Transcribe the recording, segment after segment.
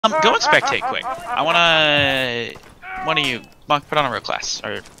Go and spectate quick. I wanna. One of you, Monk, put on a real class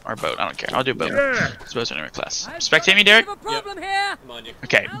or boat. I don't care. I'll do boat. Suppose on a real class. Spectate me, Derek. Yep.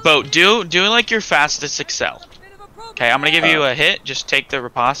 Okay, boat. Do like your fastest excel. Okay, I'm gonna give you a hit. Just take the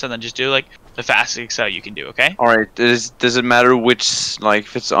riposte and then just do like the fastest excel you can do. Okay. All right. Does it matter which, like,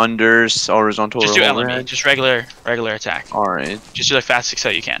 if it's under, horizontal, just or do overhead? LME. Just regular attack. All right. Just do the fastest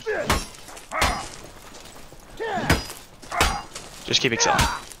excel you can. Just keep excelling.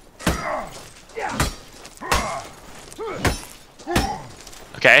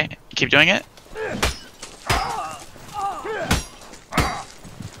 Okay, keep doing it.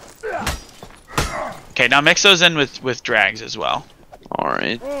 Okay, now mix those in with drags as well. All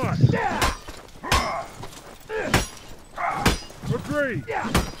right. Agree.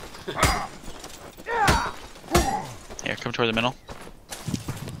 Here, come toward the middle.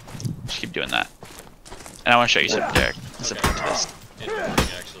 Just keep doing that. And I want to show you something, Derek. Something to this.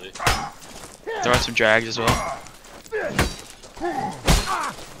 Interesting, actually. Throw out some drags as well.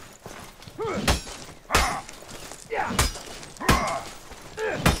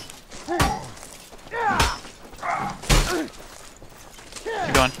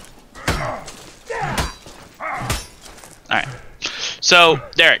 Keep going. Alright. So,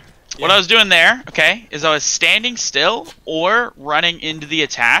 Derek, what I was doing there, okay, is I was standing still or running into the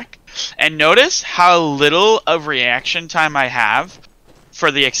attack. And notice how little of reaction time I have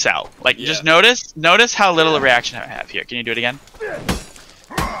for the excel. Like, just notice how little of reaction I have here. Can you do it again?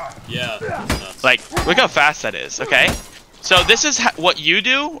 Yeah. Like, look how fast that is, okay? So this is what you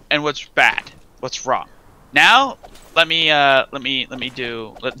do and what's bad, what's wrong. Now, let me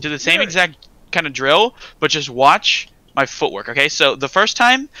do the same exact kind of drill, but just watch my footwork, okay? So the first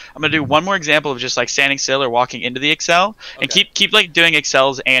time, I'm gonna do one more example of just like standing still or walking into the excel, and keep like doing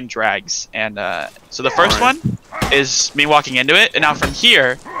excels and drags. And so the first one is me walking into it, and now from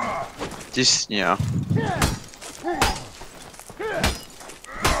here, Just yeah.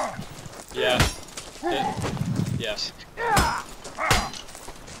 Yes.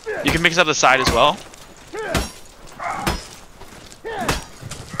 you can mix up the side as well.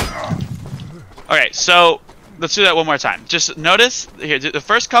 Okay, so let's do that one more time. Just notice here, the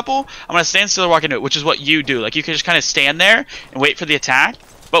first couple, I'm gonna stand still or walk into it, which is what you do. Like, you can just kind of stand there and wait for the attack.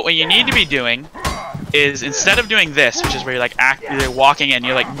 But what you need to be doing is, instead of doing this, which is where you're like you're walking in,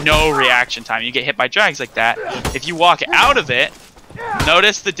 you're like no reaction time, you get hit by drags like that. If you walk out of it,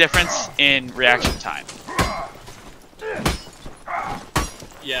 notice the difference in reaction time.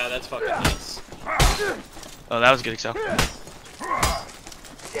 Yeah, that's fucking nuts. Oh, that was a good excel.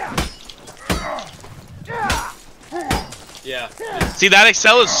 Yeah. See, that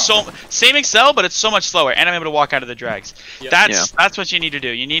excel is same excel, but it's so much slower, and I'm able to walk out of the drags. Yep. That's what you need to do.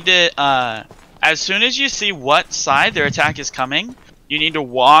 You need to as soon as you see what side their attack is coming, you need to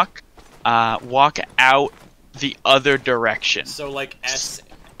walk out the other direction. So like S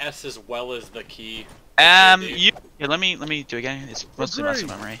as well as the key. Let me do it again. It's mostly muscle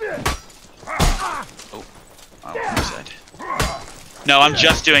memory. Oh, wrong side. No, I'm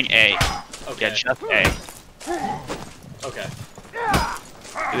just doing A. Okay. Yeah, just A. Okay.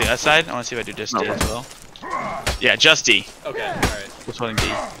 Do the other side? I want to see if I do just D as well. Yeah, just D. Okay. All right. Just holding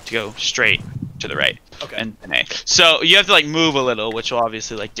D to go straight to the right. Okay. And A. So you have to like move a little, which will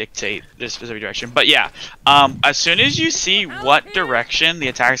obviously like dictate this specific direction. But yeah, as soon as you see what direction the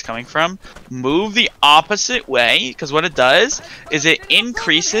attack is coming from, move the opposite way, because what it does is it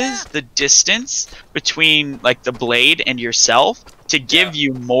increases the distance between like the blade and yourself to give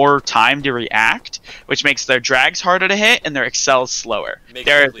you more time to react, which makes their drags harder to hit and their excels slower.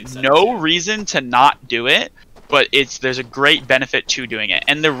 There's no reason to not do it, but there's a great benefit to doing it.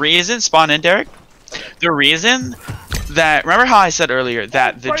 And the reason, spawn in, Derek, the reason that, remember how I said earlier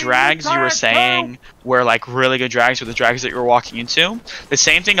that the drags you were saying were like really good drags, were the drags that you were walking into? The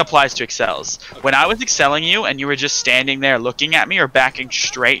same thing applies to excels. When I was excelling you and you were just standing there looking at me or backing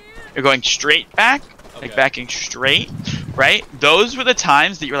straight, or going straight back, like backing straight, right? Those were the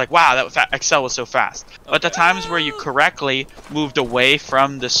times that you were like, wow, that excel was so fast. But the times where you correctly moved away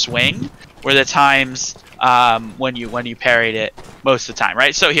from the swing were the times when you parried it most of the time,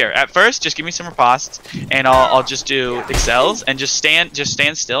 right? So here, at first, just give me some ripostes, and I'll just do excels and just stand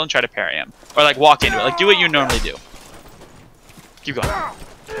still and try to parry him, or like walk into it, like do what you normally do. Keep going.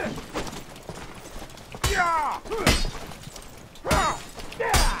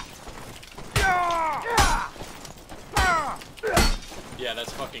 Yeah,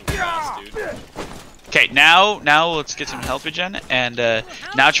 that's fucking fast, dude. Okay, now let's get some health regen, and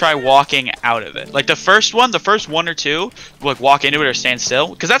now try walking out of it. Like the first one or two, like walk into it or stand still,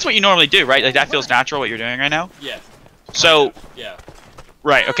 because that's what you normally do, right? Like that feels natural what you're doing right now. Yeah. So yeah.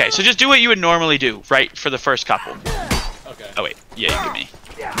 Right. Okay. So just do what you would normally do, right, for the first couple. Okay. Oh wait. Yeah, you give me.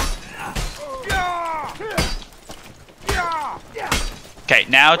 Okay.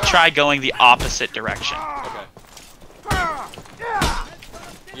 Now try going the opposite direction. Okay.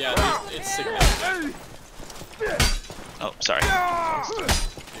 Yeah, it's significant. Oh, sorry.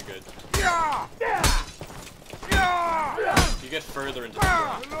 You're good. You get further into the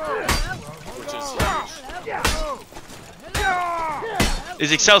ground, which is huge.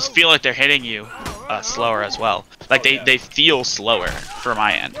 These excels feel like they're hitting you slower as well. Like they feel slower for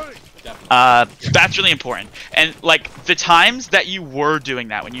my end. That's really important. And like the times that you were doing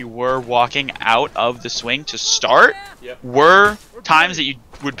that, when you were walking out of the swing to start, were times that you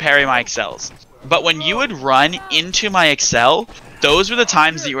would parry my excels. But when you would run into my excel, those were the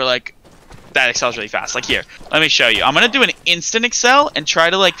times that you were like, that excel's really fast. Like here, let me show you. I'm gonna do an instant excel and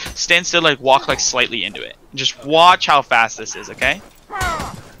try to like stand still, like walk like slightly into it. Just watch how fast this is, okay?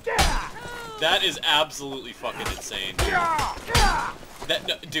 That is absolutely fucking insane, dude.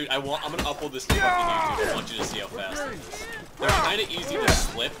 Dude, I'm gonna upload this to fucking YouTube. I want you to see how fast it is. They're kind of easy to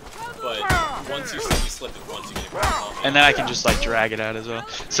slip, but once you slip it once, you get it. And then I can just like drag it out as well.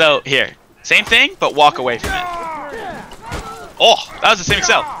 So here, same thing, but walk away from it. Oh, that was the same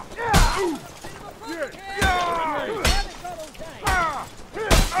excel.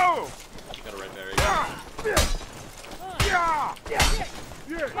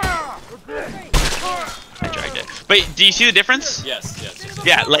 I dragged it. But do you see the difference? Yes.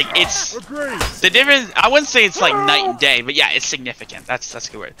 Yeah, like it's the difference. I wouldn't say it's like night and day, but yeah, it's significant. That's a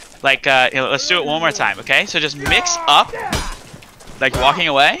good word. Like, let's do it one more time, okay? So just mix up, like walking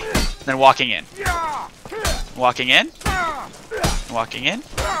away, then walking in, walking in, walking in,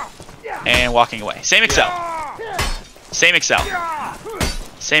 and walking away. Same excel. Same excel.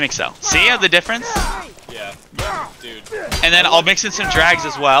 Same excel. See the difference? Yeah, dude. And then I'll mix in some drags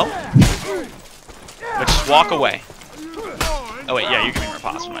as well. But just walk away. Oh wait, yeah, you can be more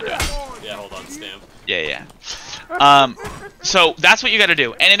possible. What am I doing? Yeah, hold on, stamp. Yeah. So that's what you gotta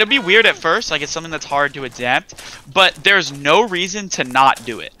do. And it'll be weird at first, like it's something that's hard to adapt, but there's no reason to not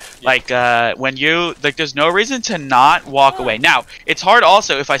do it. Like, there's no reason to not walk away. Now, it's hard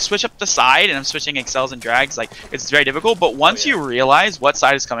also, if I switch up the side and I'm switching excels and drags, like, it's very difficult, but once you realize what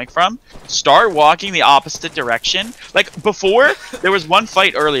side is coming from, start walking the opposite direction. Like, before, there was one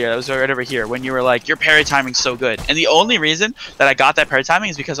fight earlier, that was right over here, when you were like, your parry timing's so good. And the only reason that I got that parry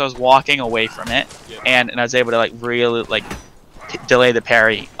timing is because I was walking away from it, and I was able to, like, really, like, delay the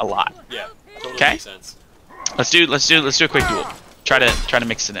parry a lot. Yeah, totally makes sense. Let's do a quick duel. Try to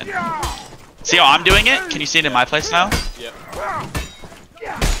mix it in. See how I'm doing it? Can you see it in my place now? Yep.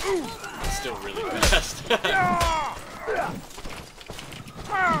 It's still really fast.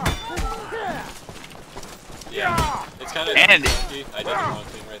 Yeah, it's kind of funky. I did the wrong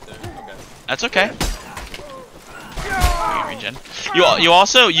thing right there. Okay. That's okay. Regen. You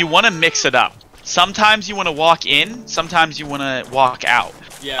want to mix it up. Sometimes you want to walk in, sometimes you want to walk out.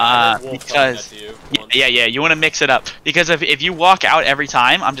 Yeah, because you want to mix it up, because if you walk out every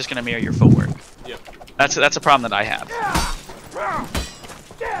time, I'm just gonna mirror your footwork. Yep. That's a problem that I have.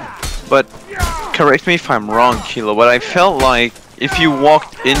 But correct me if I'm wrong, kil0, but I felt like if you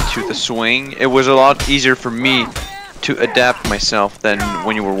walked into the swing, it was a lot easier for me to adapt myself than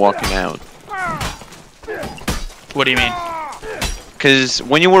when you were walking out. What do you mean? Because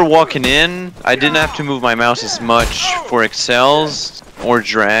when you were walking in, I didn't have to move my mouse as much for excels or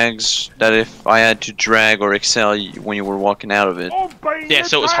drags that if I had to drag or excel when you were walking out of it. Yeah,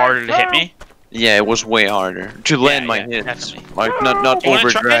 so it was harder to hit me? Yeah, it was way harder to land my hits. Definitely. Like, not You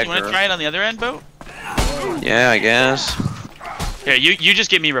over drag. want to try it on the other end, Boat? Yeah, I guess. Here, you just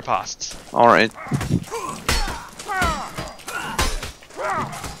give me ripostes. Alright.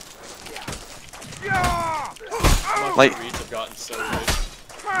 Like, have gotten so good.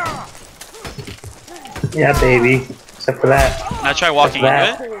 Yeah, baby. Except for that. Now try walking into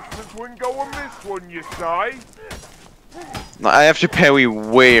it. I have to parry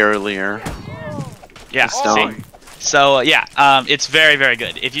way earlier. Yeah, see? So it's very, very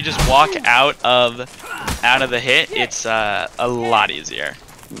good. If you just walk out of the hit, it's a lot easier.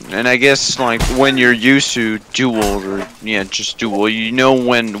 And I guess like when you're used to duel or just duel, you know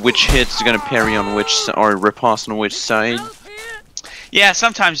which hit's gonna parry on which or riposte on which side. Yeah,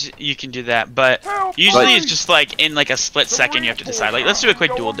 sometimes you can do that, but usually it's just like in like a split second you have to decide. Like, let's do a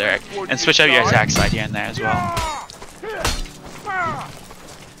quick duel, Derek, and switch out your attack side here and there as well.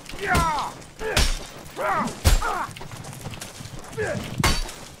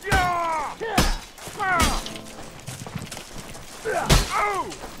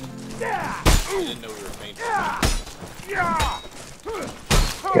 I didn't know we were fainting.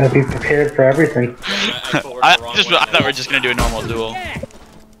 Gotta be prepared for everything. I thought we were just gonna do a normal duel.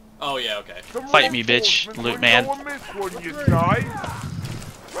 Oh yeah, okay. Fight me, bitch, loot man.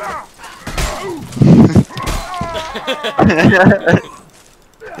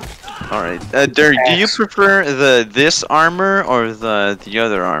 Alright, Dirk, do you prefer this armor or the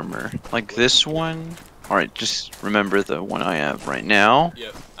other armor? Like this one? Alright, just remember the one I have right now.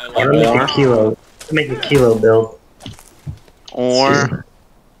 Yep. I Or like make that. a kilo. Make a kilo build. Or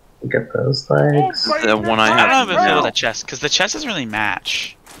Get those legs. the one I I have don't know if I feel now. the chest, because the chest doesn't really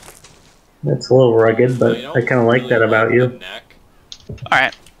match. It's a little rugged, but don't I kind of like really that about the you. neck,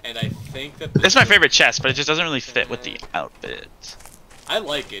 Alright. and I think that This is my favorite chest, but it just doesn't really fit with the outfit. I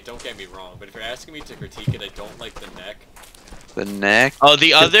like it, don't get me wrong, but if you're asking me to critique it, I don't like the neck. The neck? Oh,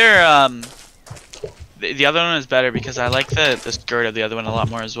 the other, the other one is better because I like the skirt of the other one a lot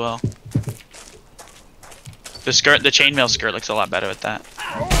more as well. The chainmail skirt looks a lot better with that.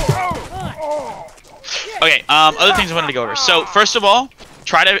 Okay, other things I wanted to go over. So, first of all,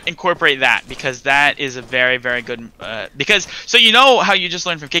 try to incorporate that because that is a very, very good, so you know how you just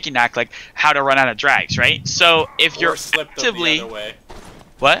learned from Kicking Knack, like, how to run out of drags, right? So, if Or you're slip them actively... the other way.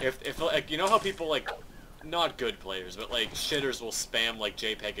 What? If like, you know how people, like, not good players, but, like, shitters will spam, like,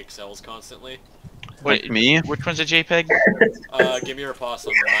 JPEG excels constantly? Like me? Which one's a JPEG? Give me your pause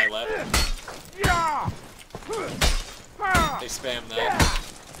on my left. They spam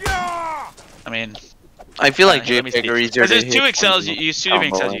that. I mean... I feel like let me JPEG see. are easier to There's hit two when excels, you use two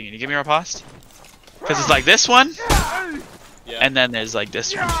different combo. excels. Can you give me your riposte? Because it's like this one, Yeah. and then there's like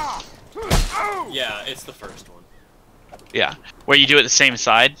this one. Yeah, it's the first one. Yeah, where you do it the same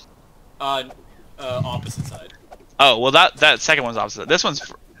side. Opposite side. Oh, well that second one's opposite. This one's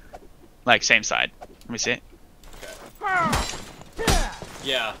like same side. Let me see it. Okay.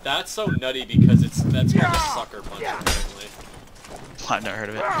 Yeah, that's so nutty because that's called a sucker punch apparently. I've never heard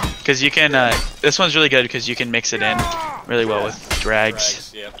of it. Because you can, this one's really good because you can mix it in really well with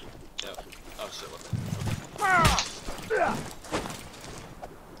drags. Yep. Oh shit, what the...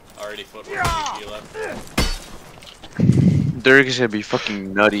 Already footwork left. Dirk is gonna be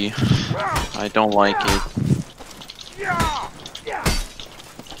fucking nutty. I don't like it.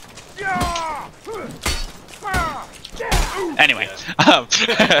 Anyway,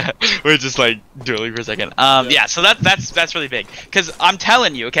 we're just like dueling for a second. Yeah, so that's really big. Cause I'm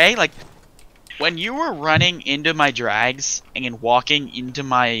telling you, okay, like when you were running into my drags and walking into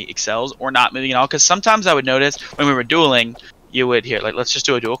my excels or not moving at all, cause sometimes I would notice when we were dueling, you would like let's just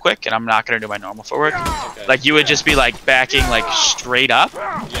do a duel quick, and I'm not gonna do my normal footwork. Okay. Like you would just be like backing like straight up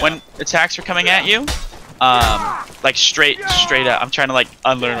when attacks are coming at you. Like straight up. I'm trying to like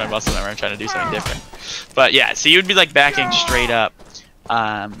unlearn my muscle memory. I'm trying to do something different. But yeah, so you'd be like backing straight up.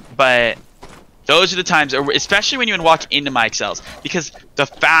 But those are the times, especially when you would walk into my excels, because the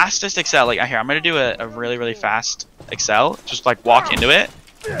fastest excel, like here, I'm gonna do a really, really fast excel. Just like walk into it.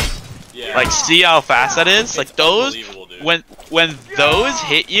 Yeah. Like see how fast that is. Like those, Unbelievable, dude. when those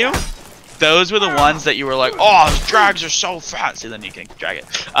hit you, those were the ones that you were like, oh, those drags are so fast. So then you can drag it.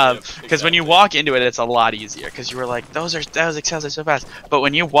 Because when you walk into it, it's a lot easier. Because you were like, those excels are so fast. But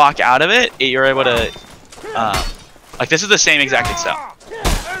when you walk out of it, you're able to, like this is the same exact excel.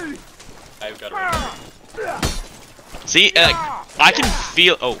 I've got it right. See, I can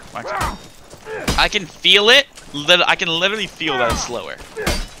feel. Oh, I can feel it. I can literally feel that it's slower.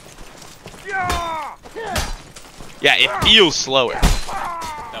 Yeah, it feels slower.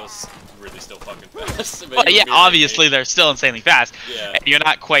 That was really still fucking fast. Well, yeah, obviously they're still insanely fast. Yeah. And you're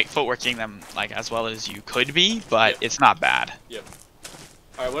not quite footworking them like as well as you could be, but it's not bad. Yep.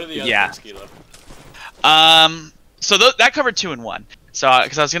 Alright, what are the other things, kil0? So that covered 2 and 1. So,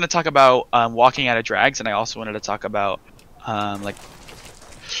 because I was going to talk about walking out of drags, and I also wanted to talk about, well,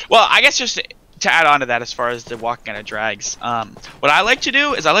 I guess just to add on to that as far as the walking out of drags, what I like to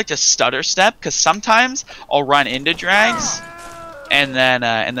do is I like to stutter step, because sometimes I'll run into drags, and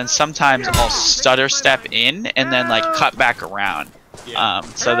then sometimes I'll stutter step in, and then like cut back around. Yeah.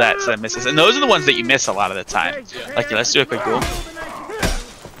 So that misses, and those are the ones that you miss a lot of the time. Yeah. Like, let's do a quick duel.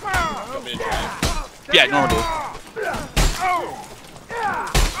 Want me to try? Yeah, normal duel.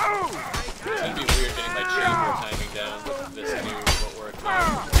 It's gonna be weird getting my chamber timing down with this new footwork.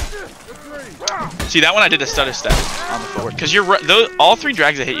 See, that one I did a stutter step on the footwork, because all 3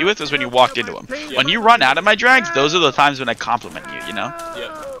 drags I hit you with was when you walked into them. Yeah. When you run out of my drags, those are the times when I compliment you. You know,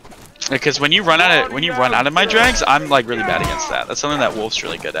 Yep. because when you run out of my drags, I'm like really bad against that. That's something that Wolf's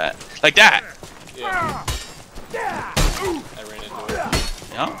really good at. Like that. Yeah. I ran into it.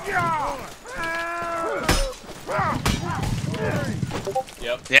 Yeah.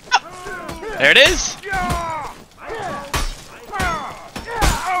 Yep. Yeah. There it is.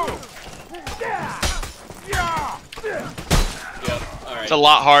 It's a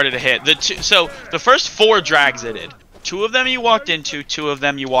lot harder to hit. So the first 4 drags I did. 2 of them you walked into, 2 of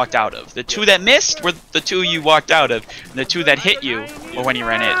them you walked out of. The 2 that missed were the 2 you walked out of, and the 2 that hit you were when you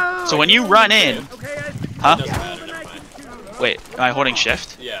ran in. So when you run in, huh? Doesn't matter, never mind. Wait, am I holding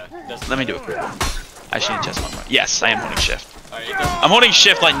shift? Yeah. Let me do it quick. I should adjust one more. Yes, I am holding shift. Alright, I'm holding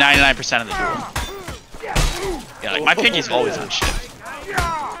shift like 99% of the duel. Yeah, like my pinky's always on shift.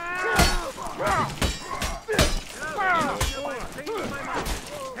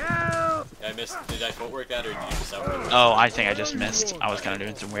 I missed. Did I footwork that or did you just outwork? Oh, I think I just missed. I was kind of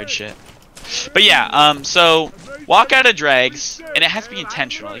doing some weird shit. But yeah, so walk out of drags, and it has to be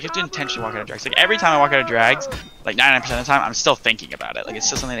intentional. Like, you have to intentionally walk out of drags. Like every time I walk out of drags, like 99% of the time, I'm still thinking about it. Like it's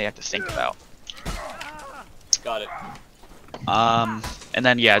still something they have to think about. Got it. And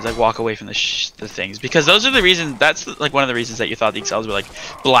then yeah, it's like walk away from the things, because those are the reasons. That's like one of the reasons that you thought the Excels were like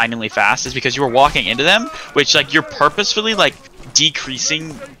blindingly fast, is because you were walking into them, which like you're purposefully like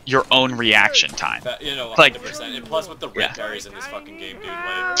decreasing your own reaction time. You know, 100%. Like, and plus with the red berries in this fucking game, dude.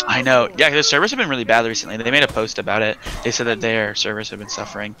 Like, I know. Yeah, the servers have been really bad recently. They made a post about it. They said that their servers have been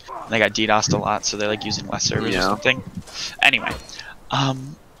suffering. They got DDoSed a lot, so they're like using less servers or something. Anyway,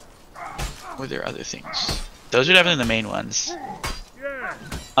 were there other things? Those are definitely the main ones.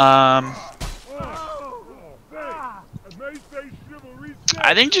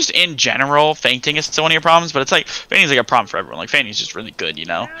 I think just in general, fainting is still one of your problems, but it's like fainting is like a problem for everyone. Like fainting is just really good, you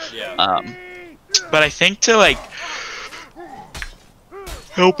know. Yeah. But I think to like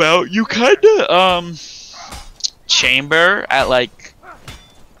help out, you kind of chamber at like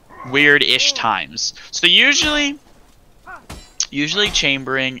weird-ish times. So usually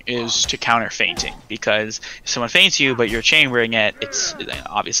chambering is to counter fainting, because if someone faints you but you're chambering it, it's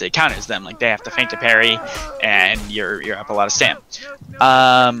obviously it counters them. Like they have to feint to parry, and you're up a lot of stam.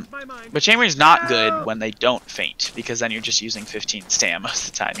 But chambering is not good when they don't feint, because then you're just using 15 stam most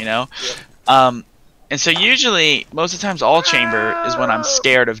of the time, you know. Yep. And so usually most of the times I'll chamber is when I'm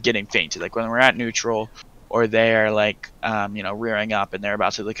scared of getting feinted, like when we're at neutral, or they're like, you know, rearing up and they're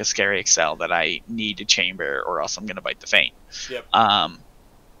about to like a scary Excel that I need to chamber, or else I'm gonna bite the feint. Yep.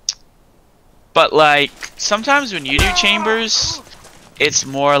 But like sometimes when you do chambers, it's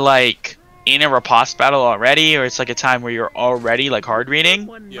more like in a riposte battle already, or it's like a time where you're already like hard reading,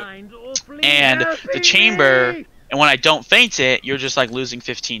 and the chamber, and when I don't feint it, you're just like losing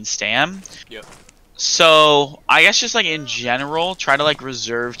 15 stam. Yep. So I guess just like in general, try to like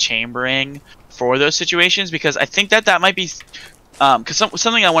reserve chambering for those situations, because I think that might be because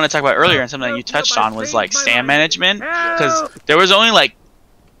something I want to talk about earlier and something that you touched on was like stam management, because there was only like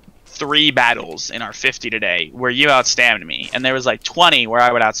 3 battles in our 50 today where you outstammed me, and there was like 20 where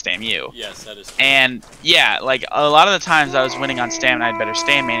I would outstam you. Yes, that is true. And yeah, like a lot of the times I was winning on stam and I had better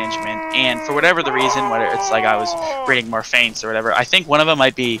stam management, and for whatever the reason, whether it's like I was reading more feints or whatever, I think one of them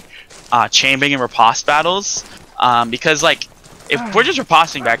might be chambering and riposte battles, because like if we're just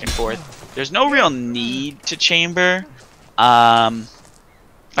riposting back and forth, there's no real need to chamber. I'm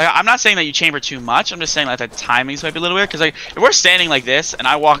not saying that you chamber too much. I'm just saying like the timings might be a little weird, because like if we're standing like this and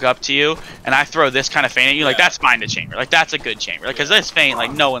I walk up to you and I throw this kind of feint at you, like that's fine to chamber. Like that's a good chamber. Like, because this feint,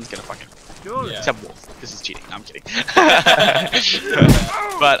 like no one's gonna fucking except Wolf. This is cheating. No, I'm kidding.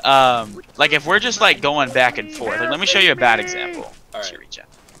 But like if we're just like going back and forth, like let me show you a bad example. Alright.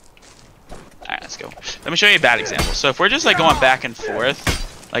 Alright, let's go. Let me show you a bad example. So if we're just like going back and forth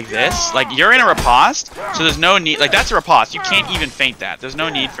like this, like you're in a riposte, so there's no need, like that's a riposte, you can't even feint that, there's no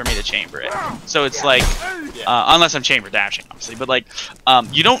need for me to chamber it. So it's like unless I'm chamber dashing obviously, but like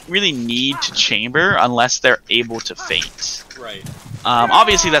you don't really need to chamber unless they're able to feint. Right.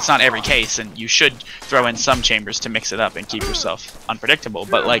 Obviously that's not every case, and you should throw in some chambers to mix it up and keep yourself unpredictable,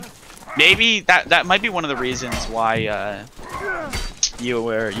 but like maybe that might be one of the reasons why you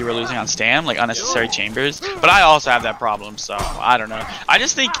were losing on stam, like unnecessary chambers. But I also have that problem, so I don't know. I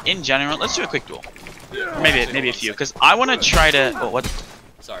just think in general, let's do a quick duel. Maybe a few, because I want to try to. Oh, what?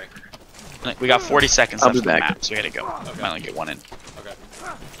 Sorry. We got 40 seconds left be on the back. map, so we gotta go. Okay. Might only get one in. Okay.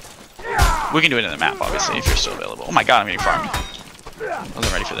 We can do it in the map, obviously, if you're still available. Oh my god, I'm getting farmed. I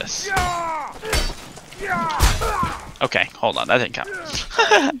wasn't ready for this. Okay, hold on, that didn't count.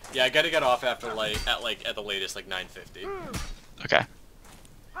 Yeah, I gotta get off after at the latest like 9:50. Okay.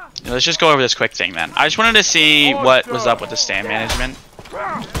 Now, let's just go over this quick thing then. I just wanted to see what was up with the stam management.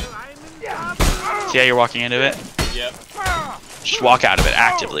 See how you're walking into it? Yep. Just walk out of it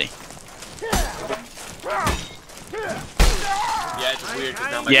actively. Yeah, it's just weird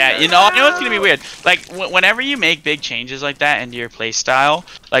 'cause now my Yeah, you know, I know it's gonna be weird. Like whenever you make big changes like that into your play style,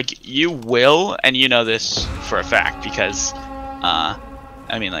 like you will, and you know this for a fact because, I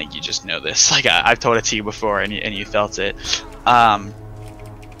mean, like you just know this. Like I've told it to you before, and you felt it.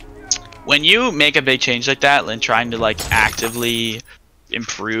 when you make a big change like that and trying to like actively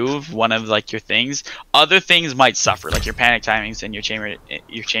improve one of like your things, other things might suffer, like your panic timings and your chamber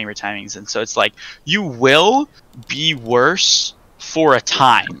timings, and so it's like you will be worse for a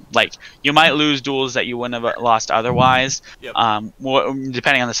time. Like you might lose duels that you wouldn't have lost otherwise. Yep.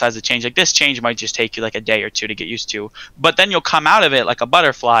 Depending on the size of the change. Like this change might just take you like a day or two to get used to, but then you'll come out of it like a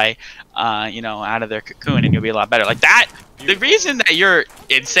butterfly, you know, out of their cocoon, and you'll be a lot better. Like that. The reason that you're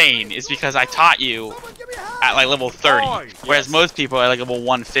insane is because I taught you at like level 30, whereas most people are like level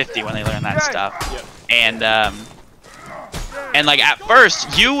 150 when they learn that stuff. Yep. And like at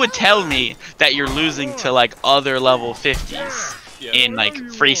first you would tell me that you're losing to like other level 50s in like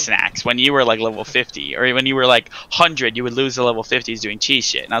free snacks when you were like level 50, or when you were like 100 you would lose to level 50s doing cheese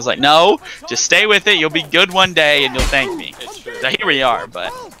shit, and I was like, no, just stay with it, you'll be good one day and you'll thank me. So here we are.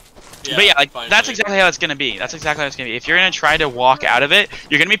 But yeah, like that's exactly how it's gonna be. That's exactly how it's gonna be. If you're gonna try to walk out of it,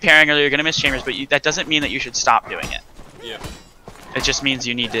 you're gonna be parrying earlier, you're gonna miss chambers, but that doesn't mean that you should stop doing it. Yeah. It just means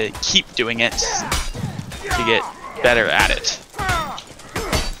you need to keep doing it to get better at it.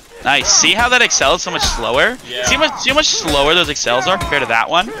 Nice. See how that excel is so much slower? Yeah. See how much slower those excels are compared to that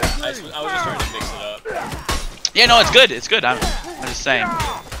one? I was just trying to mix it up. Yeah, no, it's good. It's good. I'm just saying.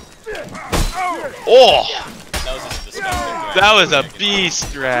 Oh! That was just a disgusting drag. That was a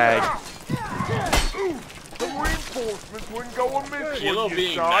beast drag. kil0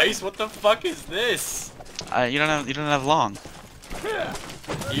 being nice? What the fuck is this? You don't have long. Yeah.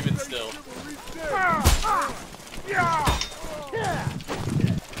 Even still.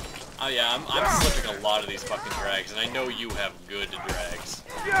 Oh yeah, I'm slipping a lot of these fucking drags, and I know you have good drags.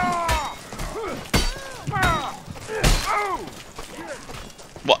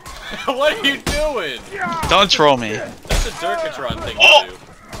 What? What are you doing? Don't troll me. That's a Durkatron thing to do.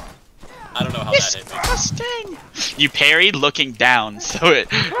 I don't know how that hit me. Disgusting. You parried looking down, so it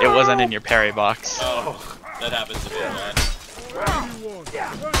wasn't in your parry box. Oh, that happens to me a lot.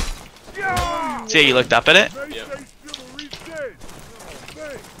 See how you looked up at it? Yep.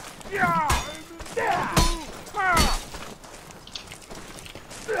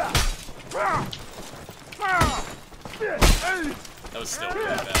 That was still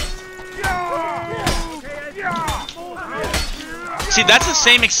really fast. See, that's the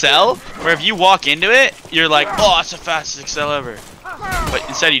same excel, where if you walk into it, you're like, oh, that's the fastest excel ever. But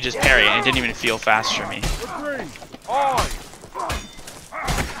instead you just parry, and it didn't even feel fast for me.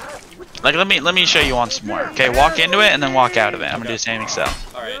 Like, let me show you once more. Okay, walk into it and then walk out of it. I'm gonna do the same excel.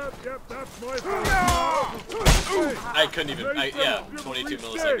 Alright. I couldn't even, yeah, 22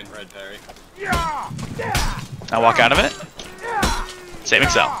 millisecond red parry. Now walk out of it. Same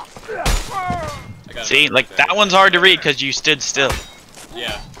excel. See, like, that one's hard to read because you stood still.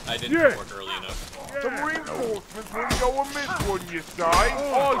 Yeah, I didn't work early enough. Some reinforcements wouldn't go amiss, wouldn't you say?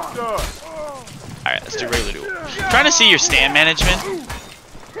 Aye, sir. Alright, let's do regular duel. Trying to see your stand management.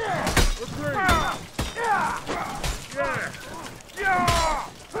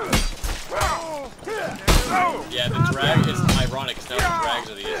 Yeah, the drag is ironic, because now the drags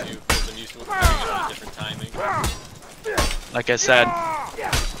are the issue, because I'm used to putting it on a different timing. Like I said,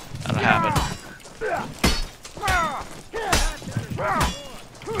 that'll happen.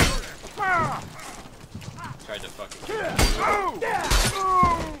 Tried to fucking kill him.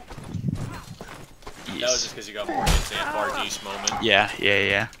 That was just because you got more hits and Bardiche moment. Yeah.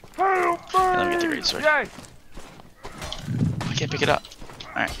 Let me get the great sword. I can't pick it up.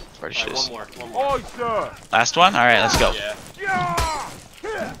 Alright, Bardiche Alright, is. one more. Aye, sir. Last one? Alright, let's go. Yeah.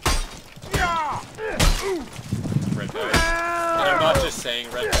 Red parry. And I'm not just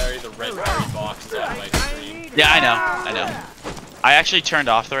saying red parry, the red parry box is on my screen. Yeah, I know. I actually turned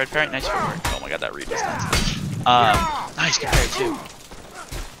off the red parry. Nice footwork. Oh my god, that read was nuts. Nice good parry too.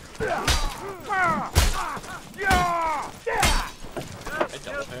 I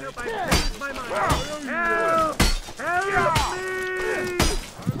double parry.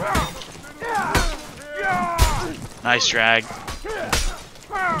 Nice drag.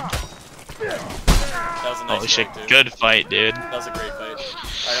 That was a nice Holy shit, drag, too. good fight, dude. That was a great fight.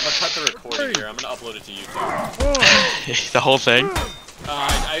 Alright, I'm gonna cut the recording here. I'm gonna upload it to YouTube. The whole thing?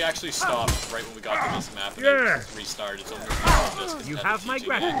 I actually stopped right when we got to this map and I restarted, so I'm gonna just You have my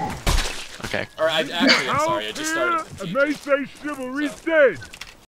gratitude. Okay. Or I'm sorry, I just started. And they say chivalry's dead.